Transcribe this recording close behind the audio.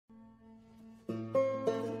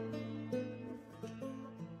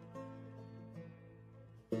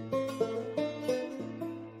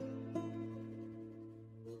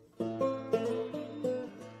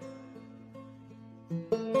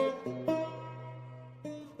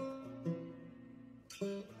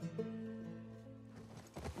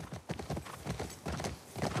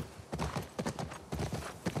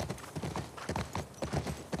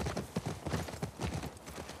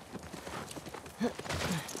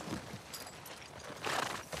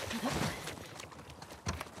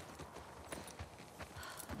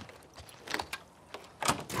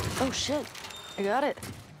Oh shit, I got it.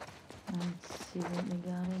 Let's see what we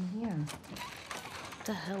got in here. What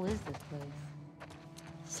the hell is this place?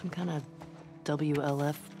 Some kind of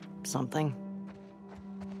WLF something.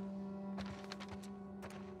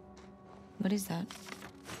 What is that?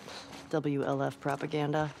 WLF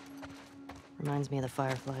propaganda. Reminds me of the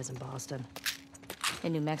Fireflies in Boston.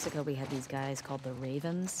 In New Mexico, we had these guys called the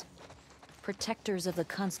Ravens. Protectors of the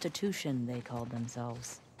Constitution, they called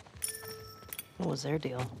themselves. What was their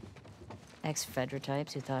deal? Ex-Fedra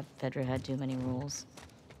types who thought Fedra had too many rules.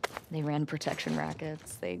 They ran protection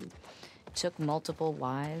rackets. They took multiple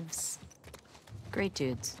wives. Great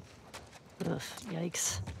dudes. Ugh,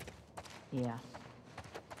 yikes. Yeah.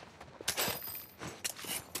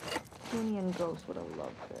 Union Ghost would have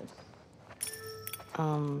loved this.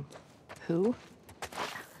 Who?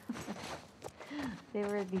 They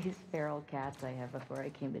were these feral cats I had before I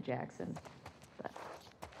came to Jackson. But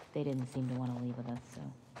they didn't seem to want to leave with us, so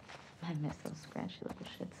I miss those scratchy little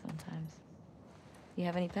shits sometimes. You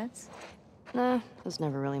have any pets? Nah, that's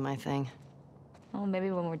never really my thing. Oh, maybe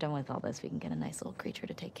when we're done with all this, we can get a nice little creature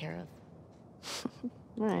to take care of.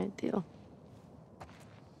 Alright, deal.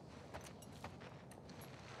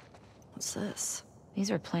 What's this? These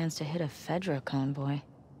are plans to hit a Fedra convoy.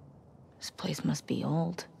 This place must be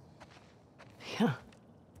old. Yeah.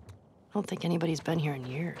 I don't think anybody's been here in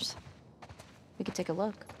years. We could take a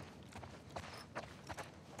look.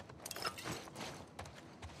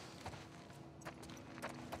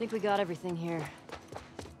 I think we got everything here.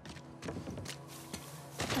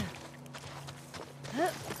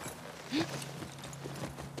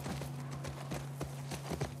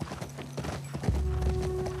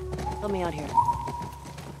 Help me out here.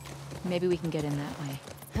 Maybe we can get in that way.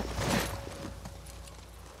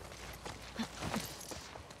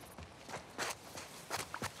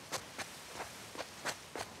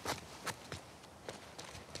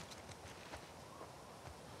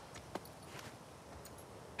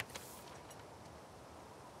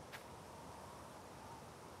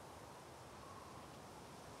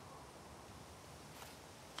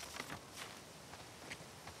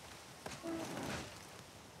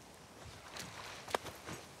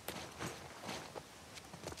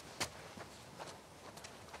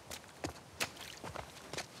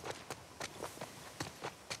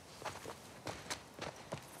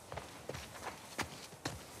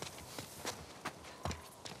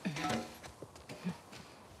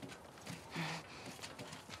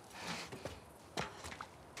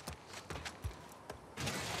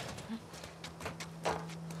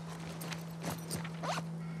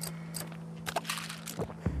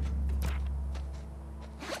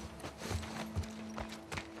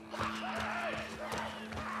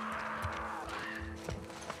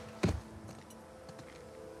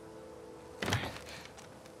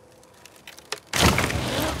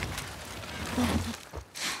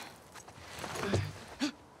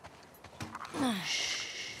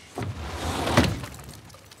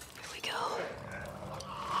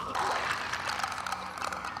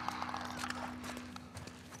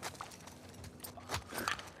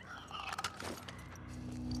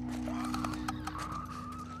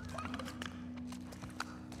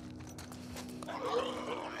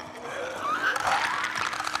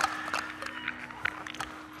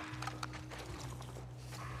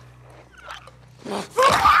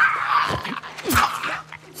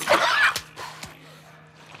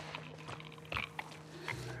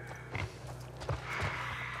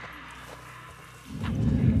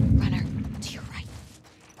 Runner, to your right.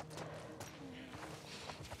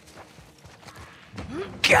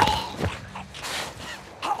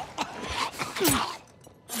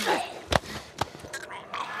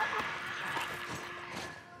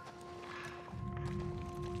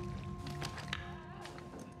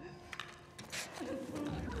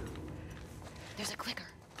 There's a clicker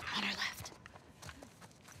on our left.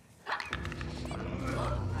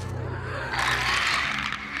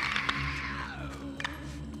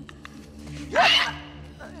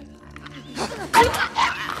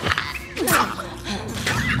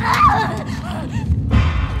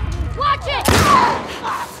 Watch it!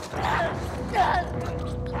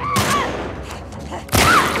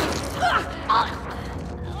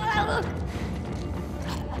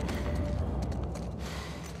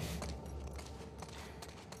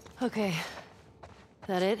 Okay.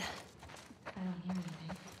 That it? I don't hear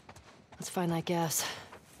anything. Let's find that gas.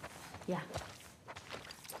 Yeah.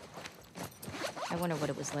 I wonder what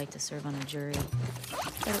it was like to serve on a jury.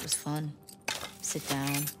 Bet it was fun. Sit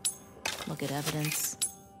down, look at evidence,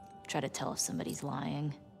 try to tell if somebody's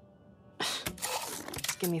lying.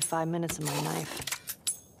 Just give me 5 minutes and my knife.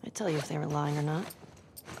 I'd tell you if they were lying or not.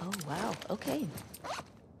 Oh, wow. Okay.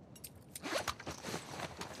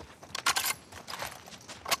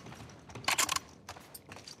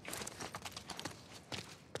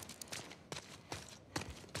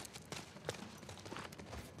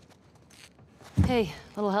 Hey,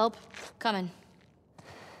 little help? Coming.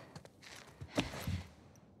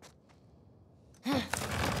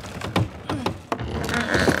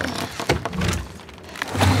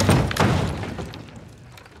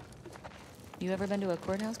 You ever been to a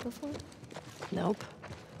courthouse before? Nope.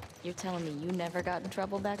 You're telling me you never got in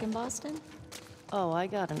trouble back in Boston? Oh, I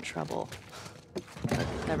got in trouble. But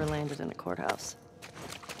never landed in a courthouse.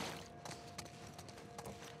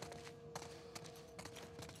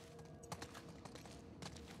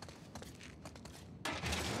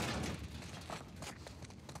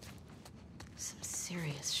 Some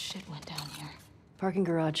serious shit went down here. Parking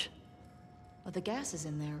garage. Well, the gas is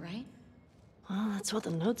in there, right? Well, that's what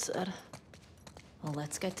the note said. Well,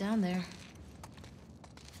 let's get down there.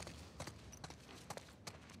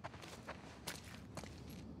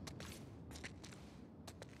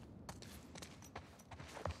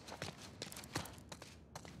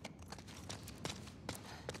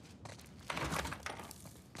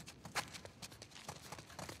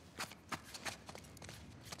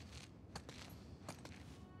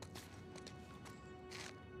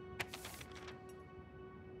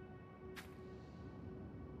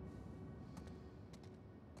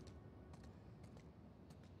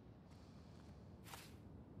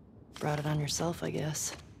 Brought it on yourself, I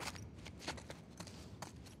guess.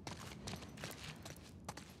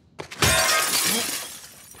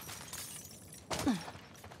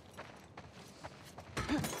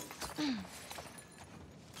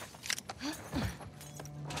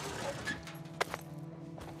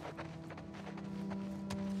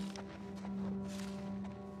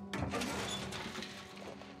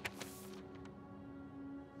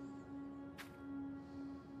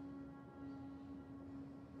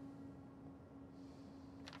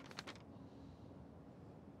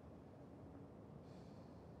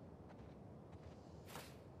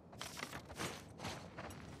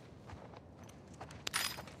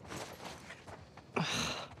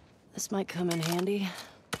 This might come in handy.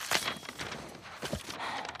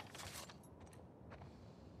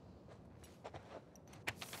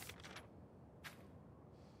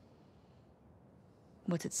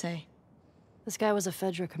 What's it say? This guy was a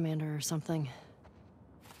Fedra commander or something.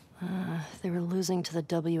 They were losing to the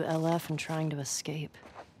WLF and trying to escape.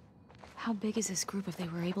 How big is this group if they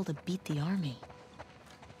were able to beat the army?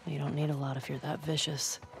 You don't need a lot if you're that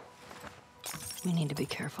vicious. We need to be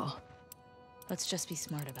careful. Let's just be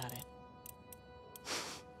smart about it.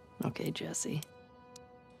 Okay, Jesse.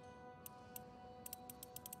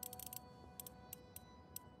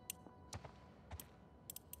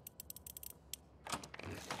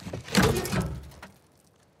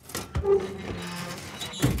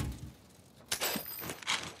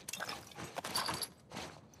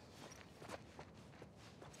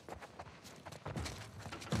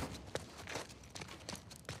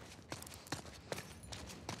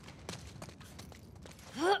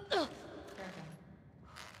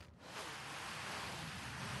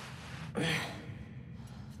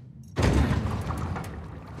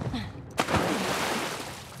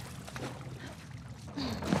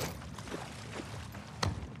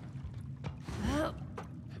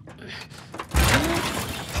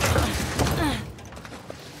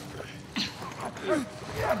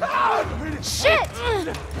 Shit!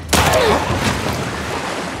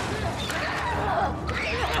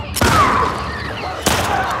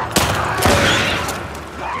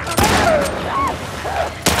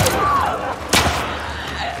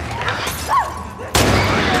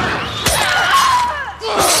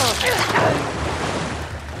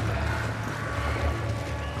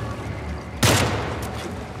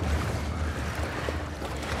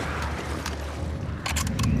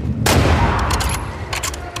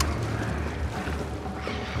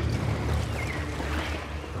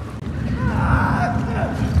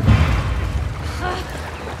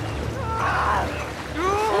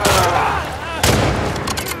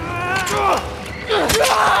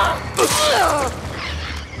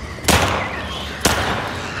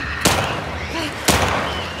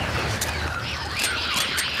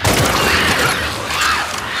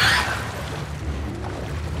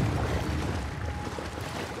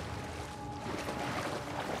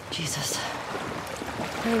 Jesus. I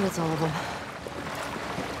think that's all of them.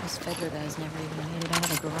 Those Fedra guys never even made it out of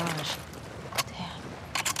the garage. Damn.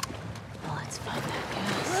 Well, let's find that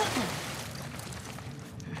gas.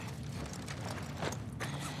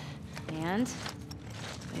 And?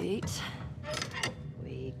 Wait.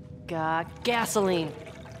 We got gasoline.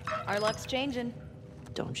 Our luck's changing.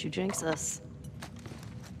 Don't you jinx us.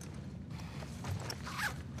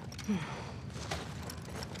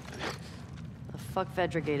 The fuck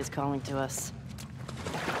Vedragate is calling to us.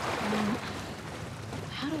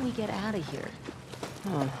 How do we get out of here?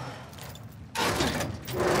 Oh.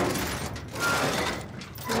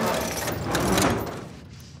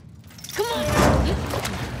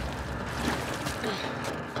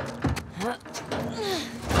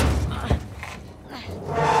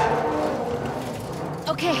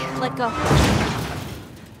 Okay, let go.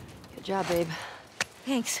 Good job, babe.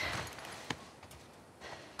 Thanks.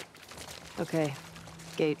 Okay,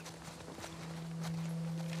 gate.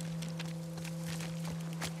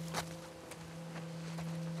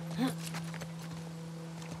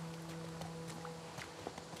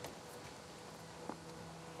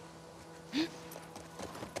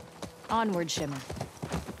 Onward, Shimmer.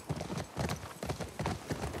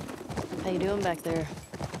 How you doing back there?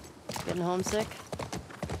 Getting homesick?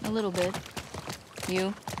 A little bit.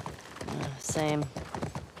 You? Same.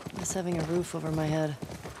 Just having a roof over my head.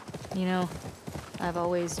 You know, I've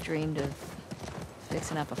always dreamed of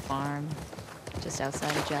fixing up a farm just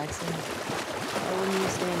outside of Jackson. Why wouldn't you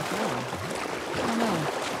stay in town? I don't know.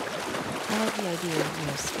 I like the idea of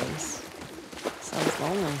more space. Sounds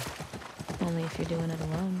lonely. Only if you're doing it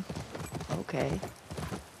alone. Okay.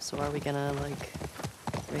 So are we gonna, like,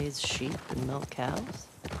 raise sheep and milk cows?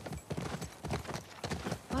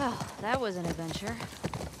 Well, that was an adventure.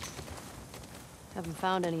 Haven't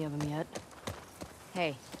found any of them yet.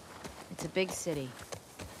 Hey, it's a big city.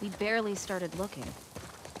 We barely started looking.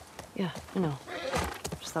 Yeah, I know.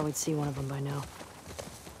 Just thought we'd see one of them by now.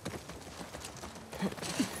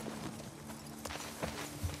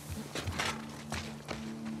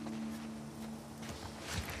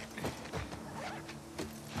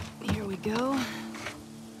 Here we go.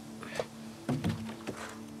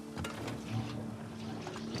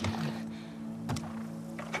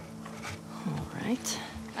 All right.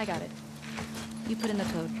 I got it. You put in the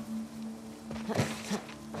code.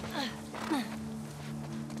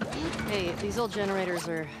 Hey, these old generators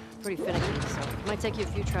are pretty finicky, so it might take you a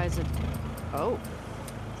few tries to... Oh.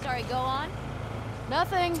 Sorry, go on.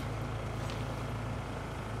 Nothing!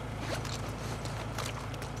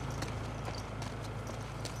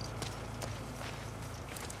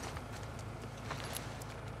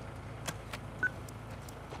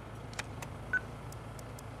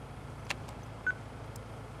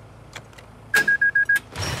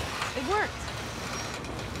 It worked!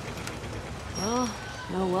 Well,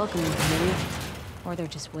 no welcoming committee. Or they're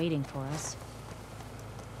just waiting for us.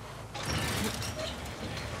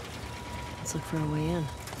 Let's look for a way in.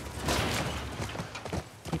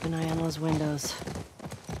 Keep an eye on those windows.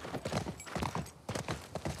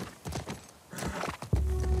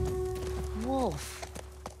 Wolf.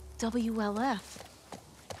 WLF.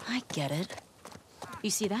 I get it.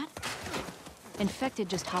 You see that? Infected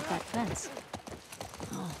just hopped that fence.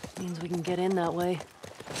 Oh, means we can get in that way.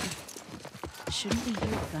 Shouldn't we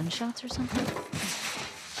hear gunshots or something?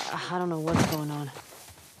 I don't know what's going on.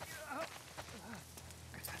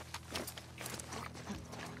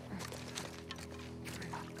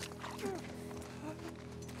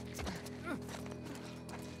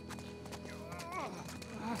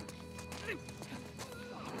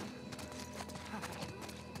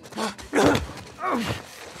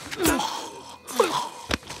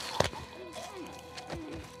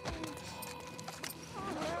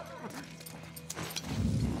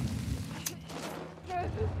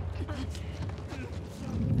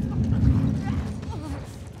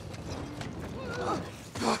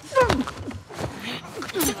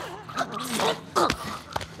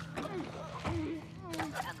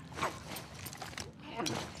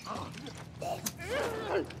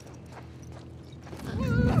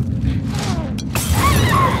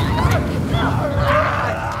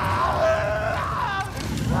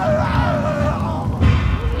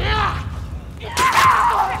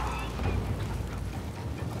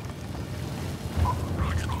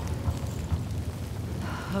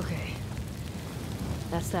 Okay.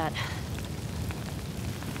 That's that.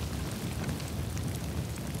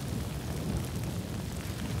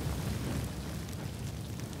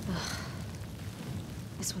 Ugh.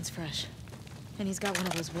 This one's fresh. And he's got one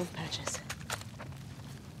of those wolf patches.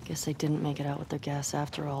 Guess they didn't make it out with their gas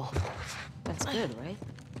after all. That's good, right?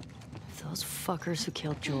 If those fuckers who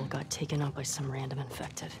killed Joel got taken out by some random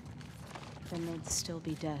infected. Then they'd still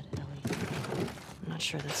be dead, Ellie. I'm not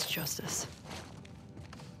sure that's justice.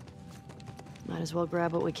 Might as well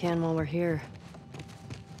grab what we can while we're here.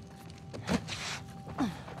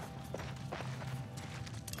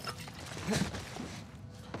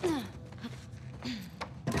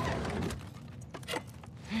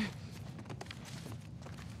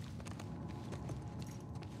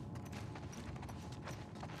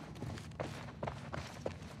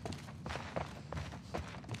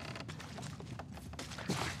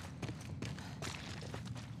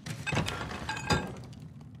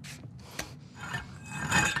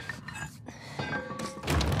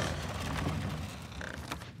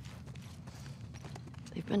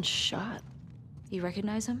 They've been shot. You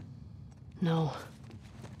recognize him? No.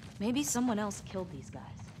 Maybe someone else killed these guys.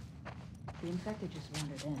 The infected just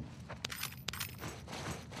wandered in.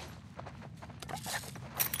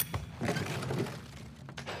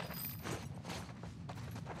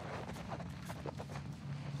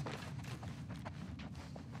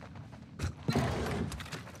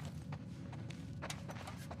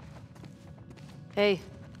 Hey,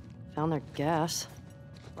 found their gas.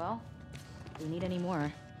 Well, if we need any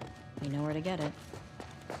more, we know where to get it.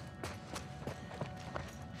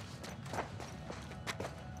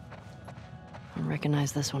 I don't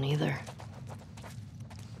recognize this one either.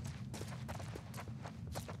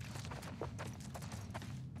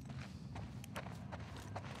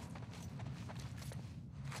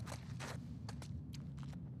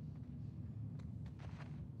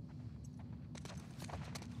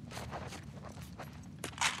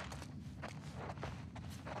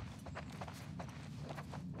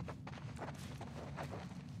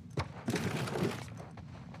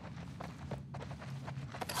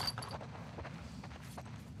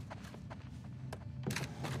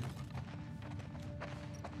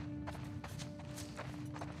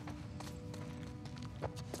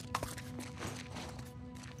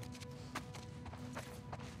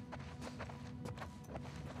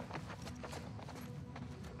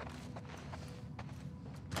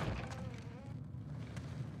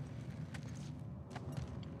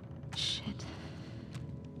 Shit.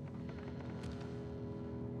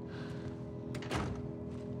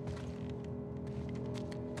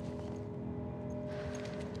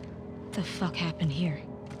 What the fuck happened here?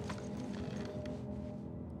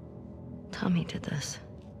 Tommy did this.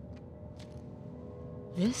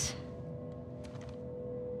 This?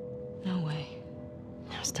 No way.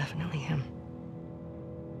 It was definitely him.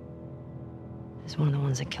 He's one of the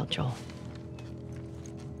ones that killed Joel.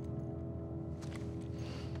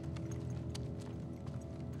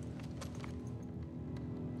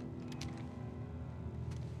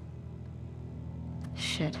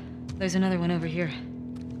 Shit. There's another one over here.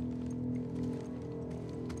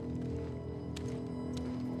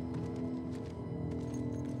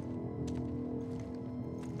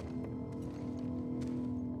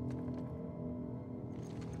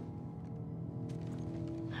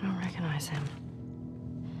 I don't recognize him.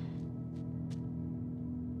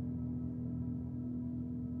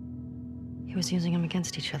 He was using them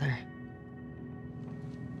against each other.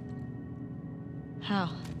 How?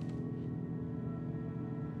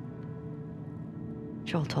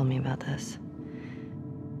 Joel told me about this.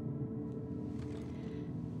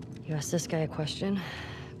 You ask this guy a question,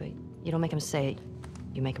 but you don't make him say it,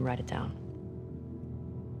 you make him write it down.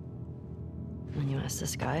 And then you ask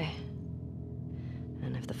this guy,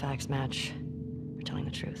 and if the facts match, you're telling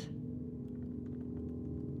the truth.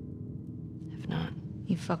 If not,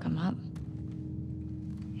 You fuck him up?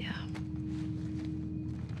 yeah.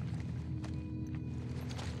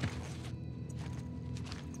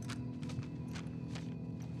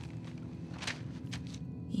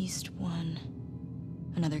 East 1.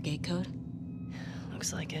 Another gate code?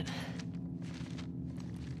 Looks like it.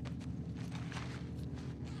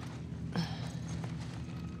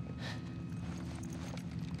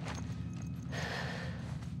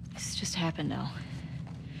 This just happened now.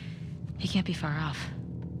 He can't be far off.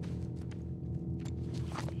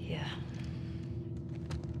 Yeah.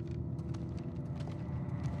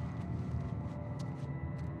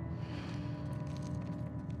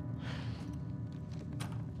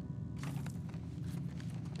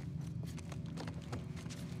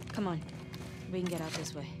 Come on. We can get out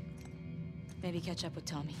this way. Maybe catch up with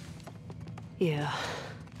Tommy. Yeah.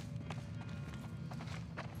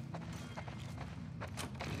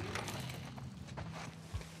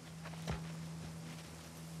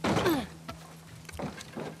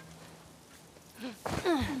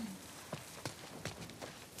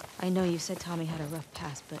 I know you said Tommy had a rough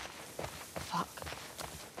past, but... fuck.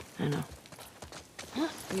 I know.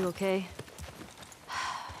 Are you okay?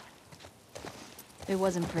 It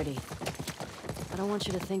wasn't pretty. I don't want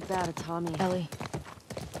you to think bad of Tommy. Ellie,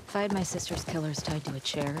 if I had my sister's killers tied to a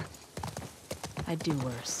chair, I'd do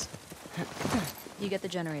worse. You get the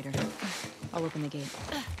generator. I'll open the gate.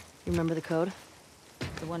 You remember the code?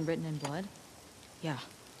 The one written in blood? Yeah.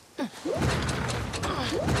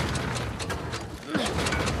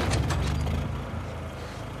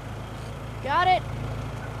 Got it!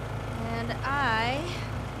 And I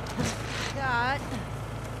got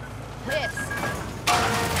this.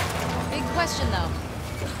 Big question, though.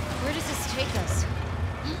 Where does this take us?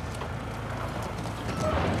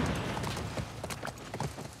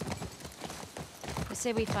 I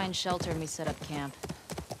say we find shelter and we set up camp.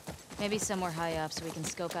 Maybe somewhere high up so we can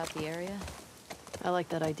scope out the area? I like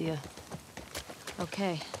that idea.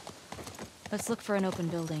 Okay. Let's look for an open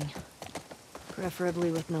building. Preferably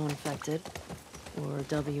with no infected. Or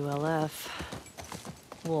WLF.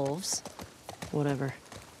 Wolves. Whatever.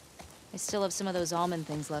 I still have some of those almond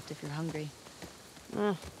things left if you're hungry.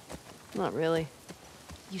 Not really.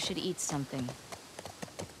 You should eat something.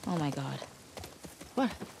 Oh my god.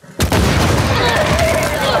 What?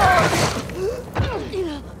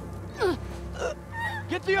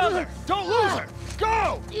 Get the other! Don't lose her!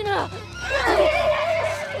 Go! You know.